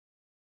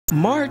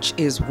March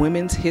is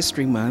Women's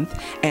History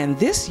Month, and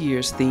this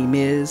year's theme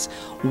is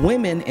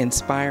Women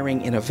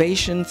Inspiring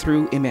Innovation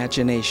Through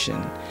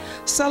Imagination,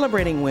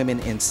 celebrating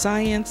women in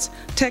science,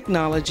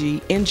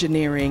 technology,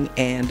 engineering,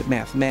 and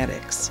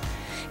mathematics.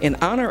 In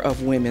honor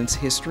of women's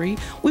history,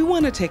 we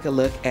want to take a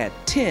look at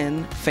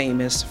 10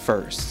 famous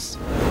firsts.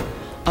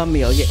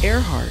 Amelia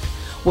Earhart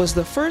was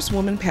the first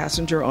woman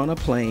passenger on a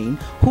plane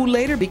who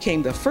later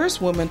became the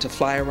first woman to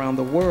fly around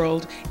the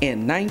world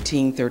in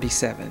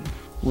 1937.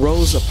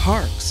 Rosa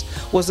Parks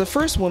was the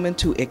first woman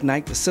to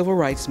ignite the civil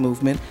rights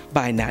movement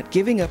by not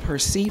giving up her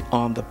seat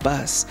on the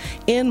bus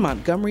in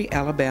Montgomery,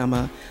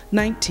 Alabama,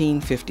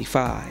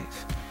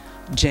 1955.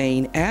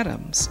 Jane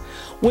Addams.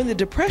 When the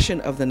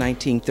Depression of the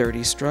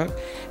 1930s struck,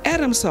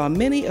 Addams saw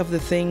many of the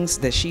things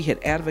that she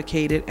had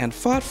advocated and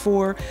fought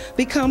for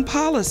become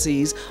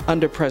policies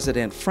under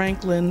President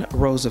Franklin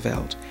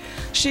Roosevelt.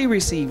 She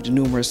received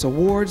numerous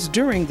awards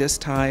during this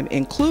time,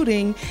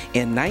 including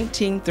in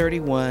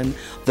 1931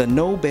 the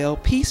Nobel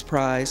Peace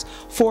Prize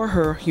for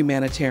her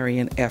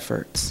humanitarian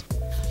efforts.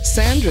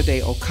 Sandra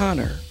Day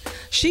O'Connor.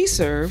 She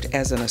served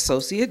as an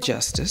Associate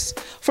Justice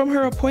from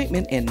her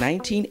appointment in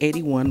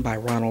 1981 by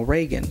Ronald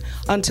Reagan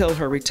until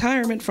her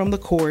retirement from the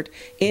court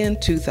in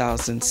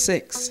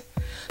 2006.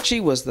 She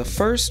was the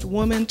first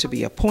woman to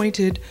be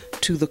appointed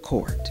to the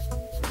court.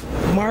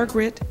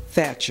 Margaret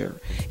Thatcher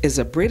is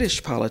a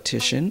British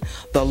politician,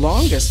 the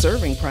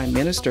longest-serving Prime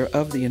Minister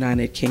of the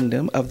United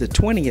Kingdom of the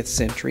 20th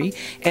century,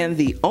 and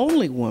the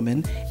only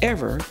woman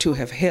ever to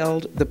have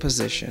held the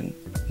position.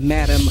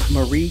 Madame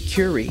Marie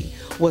Curie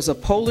was a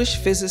Polish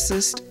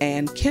physicist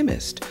and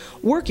chemist,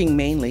 working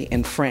mainly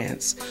in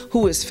France,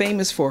 who is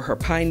famous for her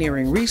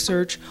pioneering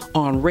research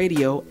on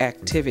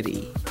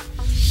radioactivity.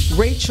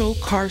 Rachel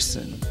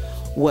Carson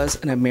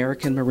was an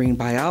American marine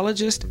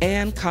biologist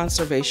and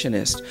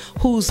conservationist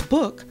whose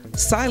book,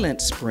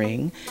 Silent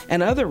Spring,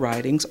 and other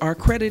writings are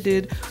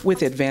credited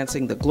with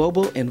advancing the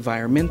global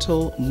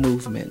environmental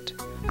movement.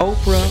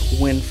 Oprah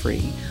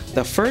Winfrey,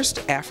 the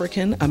first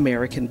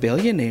African-American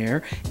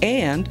billionaire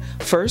and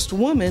first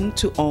woman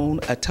to own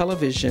a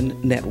television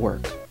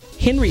network.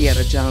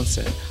 Henrietta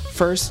Johnson,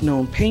 first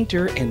known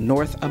painter in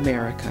North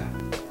America.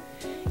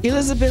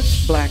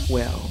 Elizabeth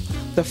Blackwell,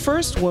 the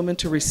first woman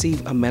to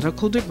receive a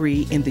medical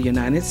degree in the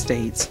United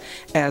States,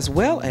 as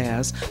well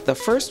as the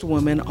first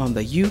woman on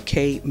the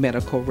UK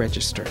Medical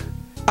Register.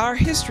 Our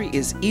history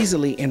is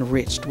easily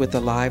enriched with the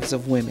lives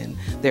of women,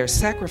 their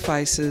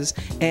sacrifices,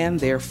 and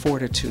their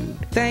fortitude.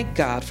 Thank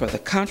God for the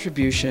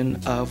contribution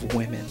of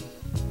women.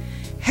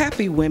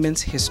 Happy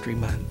Women's History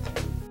Month.